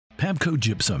PABCO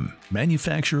Gypsum,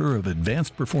 manufacturer of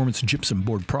advanced performance gypsum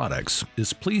board products,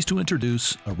 is pleased to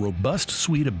introduce a robust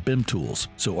suite of BIM tools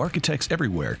so architects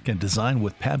everywhere can design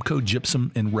with PABCO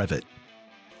Gypsum and Revit.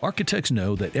 Architects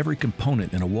know that every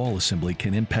component in a wall assembly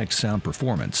can impact sound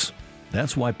performance.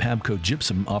 That's why PABCO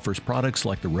Gypsum offers products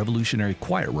like the revolutionary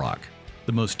Quiet Rock,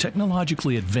 the most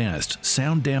technologically advanced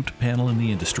sound-damped panel in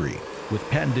the industry. With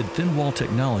patented thin wall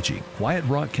technology, Quiet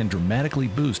Rock can dramatically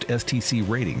boost STC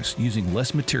ratings using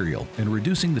less material and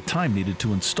reducing the time needed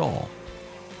to install.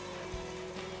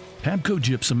 PABCO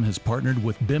Gypsum has partnered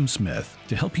with BIMSmith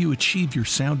to help you achieve your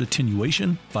sound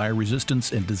attenuation, fire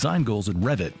resistance, and design goals in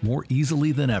Revit more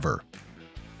easily than ever.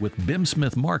 With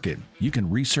BIMSmith Market, you can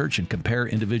research and compare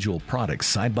individual products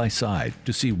side by side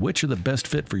to see which are the best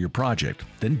fit for your project,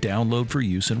 then download for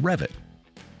use in Revit.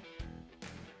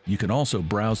 You can also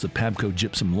browse the PABCO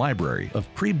Gypsum library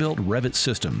of pre-built Revit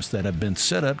systems that have been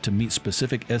set up to meet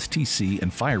specific STC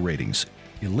and fire ratings,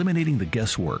 eliminating the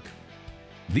guesswork.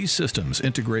 These systems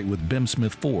integrate with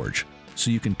BIMSmith Forge,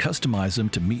 so you can customize them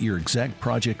to meet your exact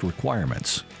project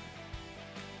requirements.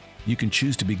 You can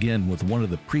choose to begin with one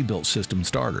of the pre-built system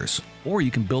starters, or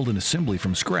you can build an assembly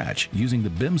from scratch using the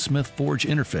BIMSmith Forge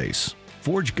interface.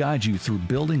 Forge guides you through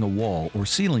building a wall or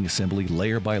ceiling assembly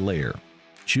layer by layer,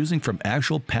 choosing from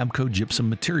actual PABCO Gypsum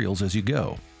materials as you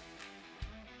go.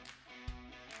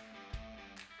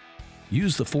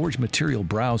 Use the Forge Material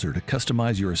Browser to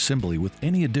customize your assembly with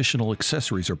any additional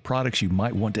accessories or products you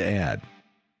might want to add.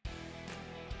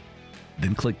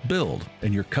 Then click Build,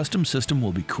 and your custom system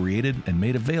will be created and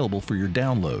made available for your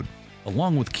download,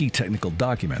 along with key technical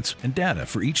documents and data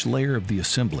for each layer of the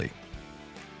assembly.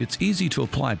 It's easy to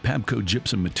apply PABCO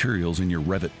Gypsum materials in your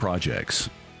Revit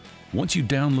projects. Once you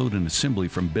download an assembly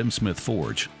from BIMSmith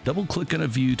Forge, double-click on a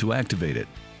view to activate it,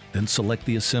 then select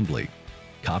the assembly.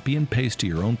 Copy and paste to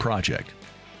your own project.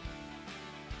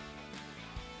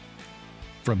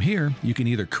 From here, you can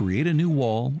either create a new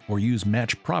wall or use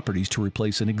match properties to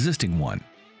replace an existing one.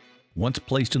 Once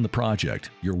placed in the project,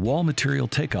 your wall material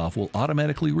takeoff will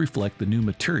automatically reflect the new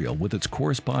material with its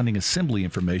corresponding assembly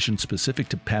information specific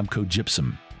to PABCO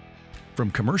Gypsum. From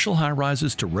commercial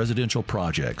high-rises to residential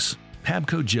projects,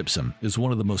 PABCO Gypsum is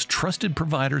one of the most trusted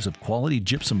providers of quality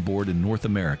gypsum board in North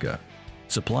America,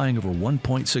 supplying over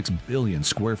 1.6 billion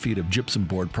square feet of gypsum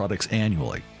board products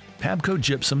annually. PABCO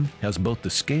Gypsum has both the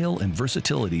scale and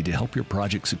versatility to help your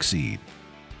project succeed.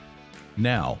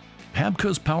 Now,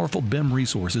 PABCO's powerful BIM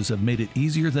resources have made it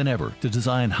easier than ever to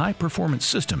design high-performance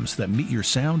systems that meet your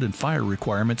sound and fire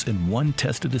requirements in one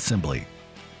tested assembly.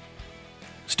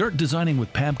 Start designing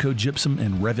with PABCO Gypsum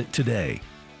and Revit today.